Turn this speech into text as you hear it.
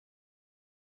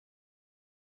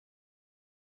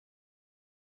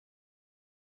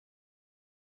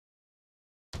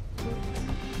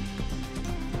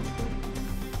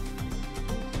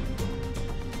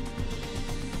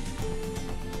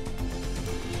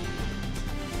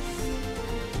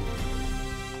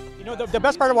know, the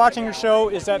best part of watching your show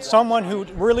is that someone who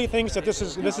really thinks that this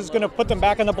is going to put them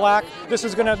back in the black. This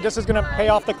is going to pay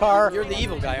off the car. You're the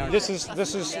evil guy, aren't you? This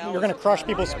is you're going to crush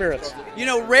people's spirits. You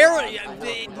know, rarely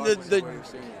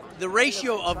the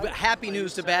ratio of happy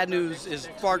news to bad news is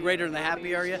far greater in the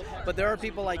happy area, but there are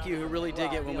people like you who really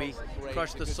dig it when we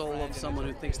crush the soul of someone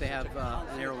who thinks they have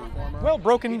an heirloom. Well,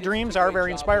 broken dreams are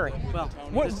very inspiring.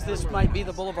 Well, this might be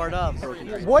the boulevard of broken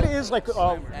dreams. What is like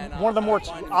one of the more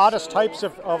oddest types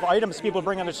of items people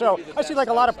bring on the show? I see like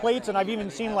a lot of plates, and I've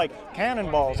even seen like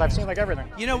cannonballs. I've seen like everything.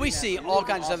 You know, we see all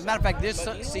kinds of stuff. Matter of fact, this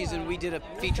season we did a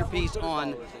feature piece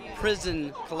on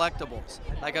prison collectibles,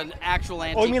 like an actual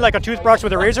antique. Oh, you mean like a toothbrush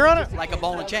with a razor on it? Like a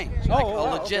ball and chain, like a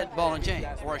legit ball and chain,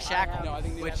 or a shackle,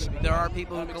 which there are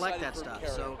people who collect that stuff.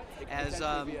 So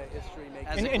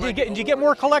do you get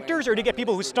more collectors, or do you get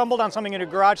people who stumbled on something in a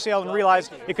garage sale and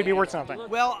realized it could be worth something?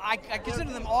 Well, I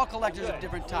consider them all collectors of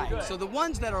different types. So the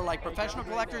ones that are like professional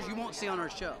collectors, you won't see on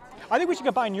our show. I think we should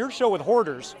combine your show with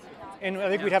Hoarders. And I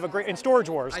think we'd have a great, in Storage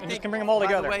Wars, and just can bring them all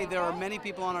together. By the way, there are many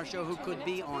people on our show who could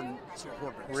be on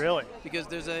Hoarders. Really? Because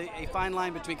there's a fine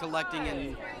line between collecting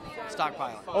and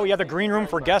stockpiling. Oh yeah, the green room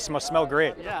for guests must smell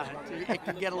great. Yeah, it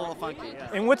can get a little funky. Yeah.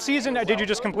 And what season did you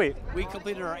just complete? We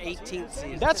completed our 18th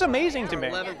season. That's amazing to me.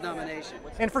 11th nomination.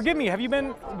 And forgive me, have you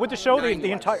been with the show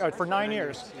the entire for 9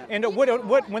 years? And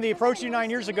what when they approached you 9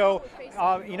 years ago,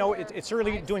 you know, it's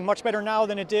really doing much better now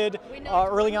than it did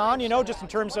early on. You know, just in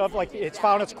terms of like it's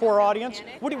found its core audience.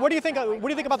 What do you think? What do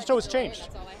you think about the show has changed?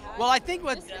 Well, I think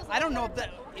I don't know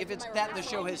if it's that the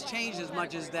show has changed as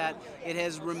much as that it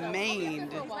has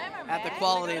remained at the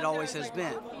quality it always has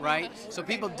been, right? So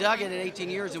people dug it at 18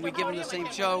 years, and we give them the same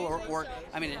show, or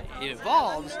I mean, it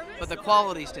evolves, but the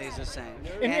quality stays the same.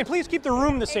 And please keep the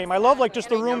room the same. I love like just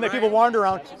the room that people wander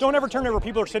around. Don't ever turn it where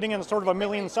people are sitting in sort of a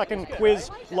 1-million-second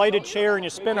quiz lighted chair and you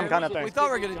spin them kind of thing. We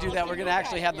thought we were going to do that. We're going to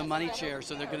actually have the money chair,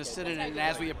 so they're going to sit in it, and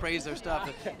as we appraise their stuff,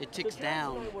 it ticks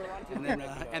down, and then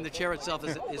and the chair itself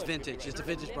is vintage. It's a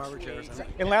vintage barber chair or something.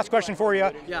 And last question for you.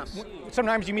 Yeah.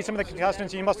 Sometimes you meet some of the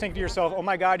contestants and you must think to yourself, oh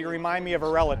my God, you remind me of a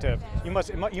relative. You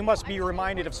must be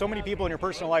reminded of so many people in your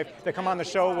personal life that come on the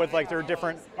show with like their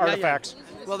different artifacts.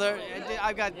 Yeah. Well,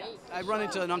 I run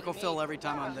into an Uncle Phil every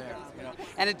time I'm there, you know,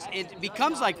 and it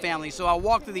becomes like family. So I'll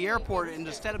walk through the airport, and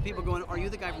instead of people going, "Are you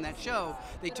the guy from that show?"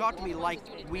 they talk to me like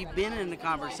we've been in a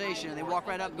conversation. And they walk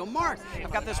right up and go, "Mark,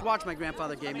 I've got this watch my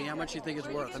grandfather gave me. How much do you think it's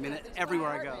worth?" I mean, everywhere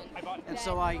I go, and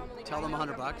so I tell them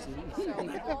 $100,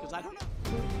 because I don't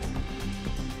know.